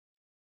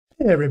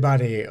Hey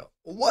everybody,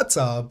 what's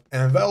up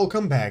and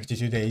welcome back to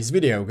today's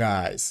video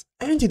guys.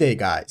 And today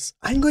guys,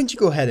 I'm going to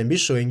go ahead and be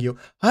showing you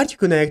how to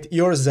connect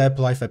your Zepp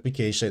Live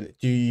application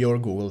to your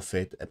Google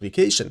Fit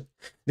application.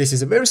 This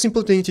is a very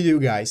simple thing to do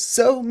guys,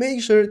 so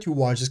make sure to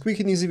watch this quick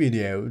and easy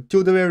video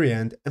to the very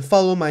end and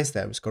follow my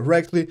steps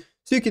correctly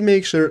so you can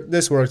make sure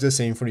this works the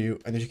same for you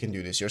and that you can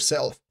do this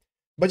yourself.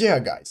 But yeah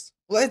guys,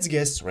 let's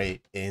get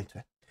straight into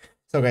it.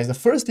 So guys, the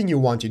first thing you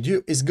want to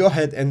do is go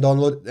ahead and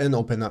download and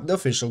open up the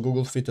official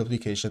Google Fit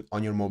application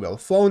on your mobile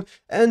phone,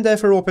 and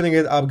after opening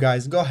it up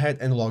guys, go ahead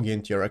and log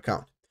into your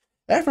account.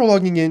 After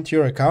logging into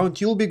your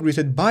account, you'll be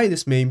greeted by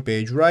this main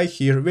page right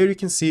here where you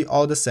can see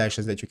all the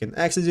sections that you can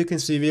access. You can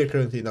see we are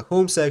currently in the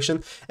home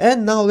section,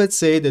 and now let's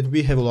say that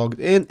we have logged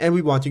in and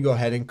we want to go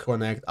ahead and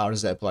connect our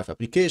Zepp Live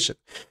application.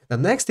 The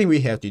next thing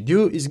we have to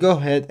do is go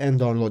ahead and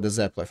download the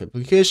Zepp Live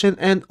application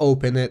and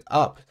open it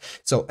up.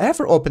 So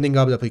after opening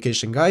up the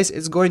application guys,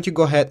 it's going to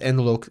go ahead and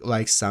look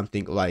like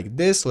something like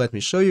this. Let me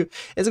show you.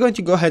 It's going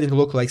to go ahead and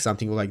look like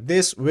something like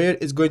this, where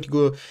it's going to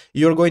go,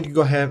 you're going to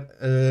go have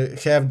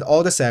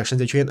all the sections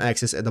that you can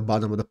access at the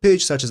bottom of the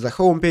page, such as the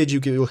home page.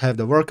 You'll have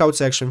the workout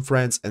section,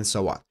 friends, and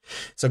so on.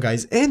 So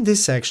guys, in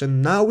this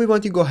section now we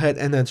want to go ahead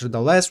and enter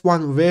the last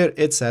one where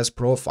it says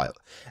profile.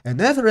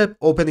 And after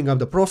opening up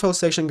the profile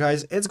section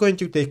guys, it's going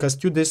to take us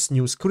to this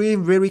new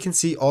screen where we can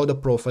see all the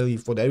profile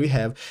info that we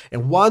have,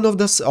 and one of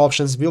the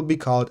options will be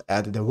called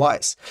add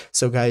device.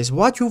 So guys,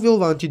 what you will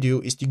want to do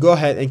is to go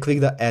ahead and click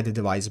the add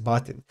device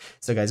button.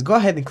 So guys, go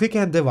ahead and click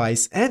add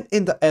device, and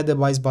in the add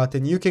device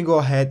button you can go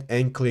ahead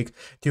and click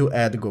to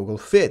add Google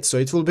Fit. So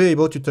it will be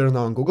able to turn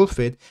on Google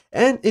Fit,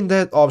 and in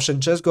that option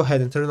just go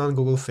ahead and turn on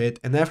Google Fit,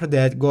 and after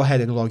that go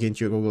ahead and log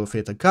into your Google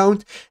Fit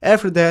account.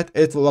 After that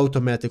it will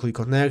automatically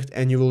connect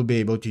and you will be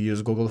able to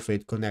use Google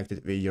Fit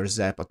connected with your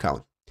Zepp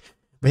account.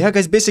 But yeah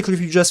guys, basically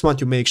if you just want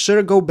to make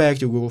sure, go back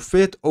to Google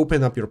Fit,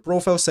 open up your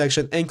profile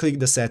section and click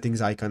the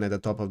settings icon at the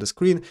top of the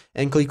screen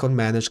and click on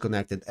manage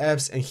connected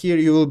apps, and here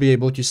you will be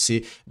able to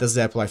see the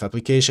Zepp Live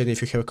application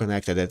if you have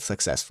connected it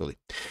successfully.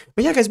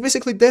 But yeah guys,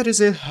 basically that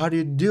is it, how do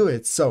you do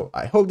it. So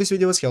I hope this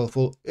video was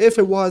helpful. If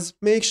it was,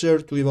 make sure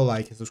to leave a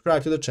like and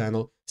subscribe to the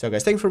channel. So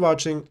guys, thanks for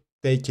watching,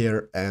 take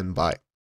care and bye.